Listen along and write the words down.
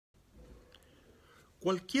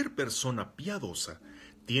Cualquier persona piadosa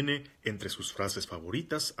tiene entre sus frases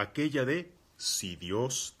favoritas aquella de "si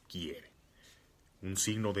Dios quiere", un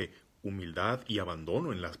signo de humildad y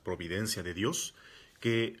abandono en la providencia de Dios,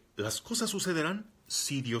 que las cosas sucederán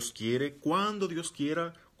si Dios quiere, cuando Dios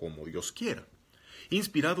quiera, como Dios quiera.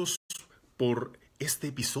 Inspirados por este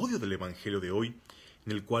episodio del Evangelio de hoy,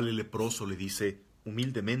 en el cual el leproso le dice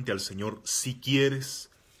humildemente al Señor: "Si quieres,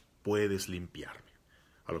 puedes limpiarme".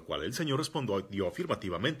 A lo cual el Señor respondió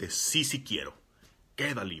afirmativamente: "Sí, sí quiero,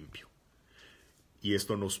 queda limpio". Y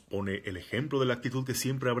esto nos pone el ejemplo de la actitud que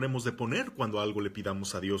siempre habremos de poner cuando algo le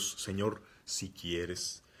pidamos a Dios: "Señor, si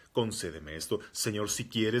quieres, concédeme esto. Señor, si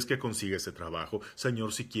quieres que consiga ese trabajo.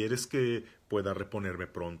 Señor, si quieres que pueda reponerme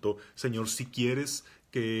pronto. Señor, si quieres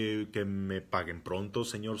que me paguen pronto.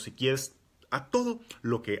 Señor, si quieres". A todo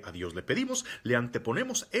lo que a Dios le pedimos, le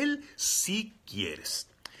anteponemos el "si quieres".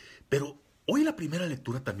 Pero hoy la primera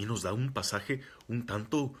lectura también nos da un pasaje un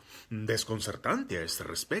tanto desconcertante a este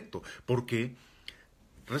respecto, porque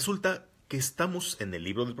resulta que estamos en el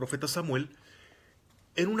libro del profeta Samuel,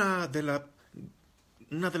 en una de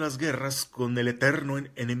las guerras con el eterno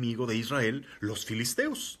enemigo de Israel, los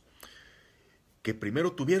filisteos, que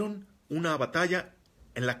primero tuvieron una batalla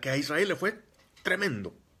en la que a Israel le fue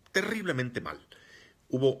tremendo, terriblemente mal.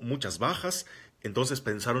 Hubo muchas bajas, entonces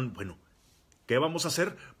pensaron: bueno, ¿qué vamos a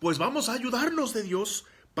hacer? Pues vamos a ayudarnos de Dios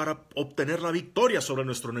para obtener la victoria sobre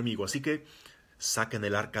nuestro enemigo. Así que saquen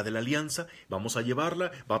el arca de la alianza, vamos a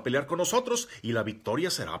llevarla, va a pelear con nosotros y la victoria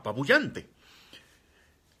será apabullante.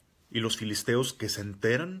 Y los filisteos, que se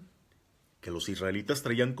enteran que los israelitas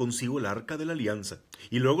traían consigo el arca de la alianza,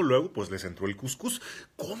 y luego pues les entró el cuscús.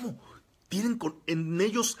 ¿Cómo? Tienen en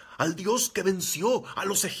ellos al Dios que venció a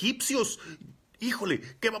los egipcios. Híjole,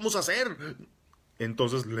 ¿qué vamos a hacer?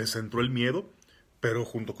 Entonces les entró el miedo, pero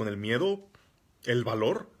junto con el miedo, el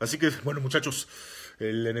valor. Así que, bueno, muchachos,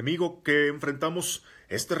 el enemigo que enfrentamos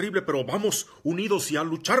es terrible, pero vamos unidos y a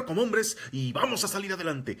luchar como hombres y vamos a salir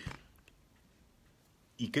adelante.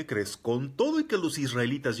 ¿Y qué crees? Con todo y que los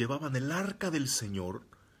israelitas llevaban el arca del Señor,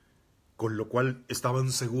 con lo cual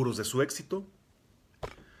estaban seguros de su éxito,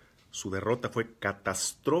 su derrota fue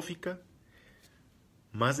catastrófica.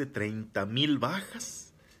 Más de 30,000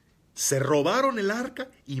 bajas. Se robaron el arca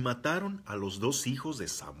y mataron a los 2 hijos de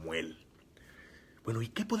Samuel. Bueno, ¿y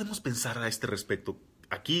qué podemos pensar a este respecto?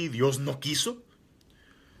 ¿Aquí Dios no quiso?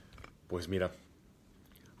 Pues mira,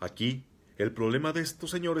 aquí el problema de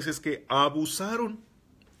estos señores es que abusaron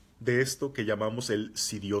de esto que llamamos el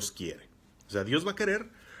 "si Dios quiere". O sea, Dios va a querer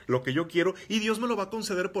lo que yo quiero y Dios me lo va a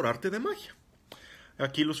conceder por arte de magia.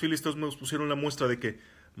 Aquí los filisteos nos pusieron la muestra de que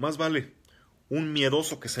más vale un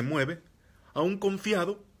miedoso que se mueve a un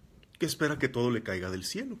confiado que espera que todo le caiga del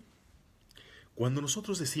cielo. Cuando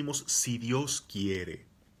nosotros decimos "si Dios quiere",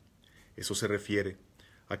 eso se refiere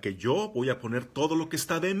a que yo voy a poner todo lo que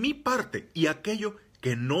está de mi parte, y aquello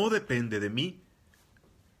que no depende de mí,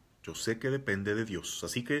 yo sé que depende de Dios,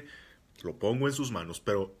 así que lo pongo en sus manos,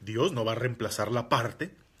 pero Dios no va a reemplazar la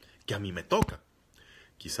parte que a mí me toca.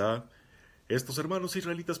 Quizá estos hermanos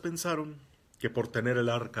israelitas pensaron que por tener el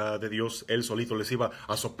arca de Dios, él solito les iba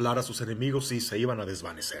a soplar a sus enemigos y se iban a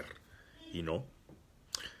desvanecer. Y no.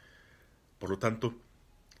 Por lo tanto,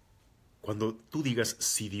 cuando tú digas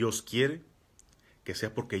 "si Dios quiere", que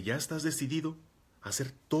sea porque ya estás decidido a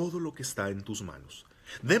hacer todo lo que está en tus manos.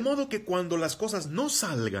 De modo que cuando las cosas no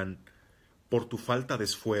salgan por tu falta de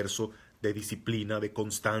esfuerzo, de disciplina, de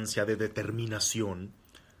constancia, de determinación,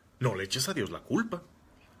 no le eches a Dios la culpa.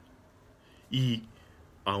 Y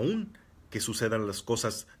aún que sucedan las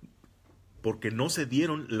cosas porque no se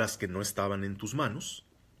dieron las que no estaban en tus manos,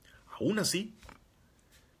 aún así,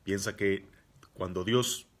 piensa que cuando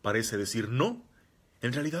Dios parece decir no,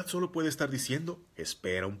 en realidad solo puede estar diciendo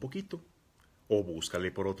 "espera un poquito" o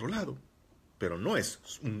 "búscale por otro lado", pero no es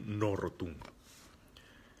un no rotundo.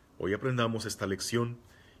 Hoy aprendamos esta lección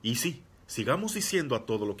y sí, sigamos diciendo a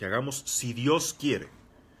todo lo que hagamos "si Dios quiere",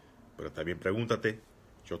 pero también pregúntate: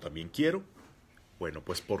 ¿yo también quiero? Bueno,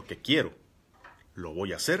 pues porque quiero, lo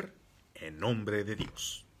voy a hacer en nombre de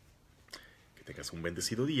Dios. Que tengas un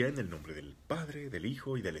bendecido día en el nombre del Padre, del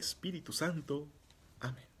Hijo y del Espíritu Santo.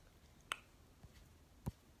 Amén.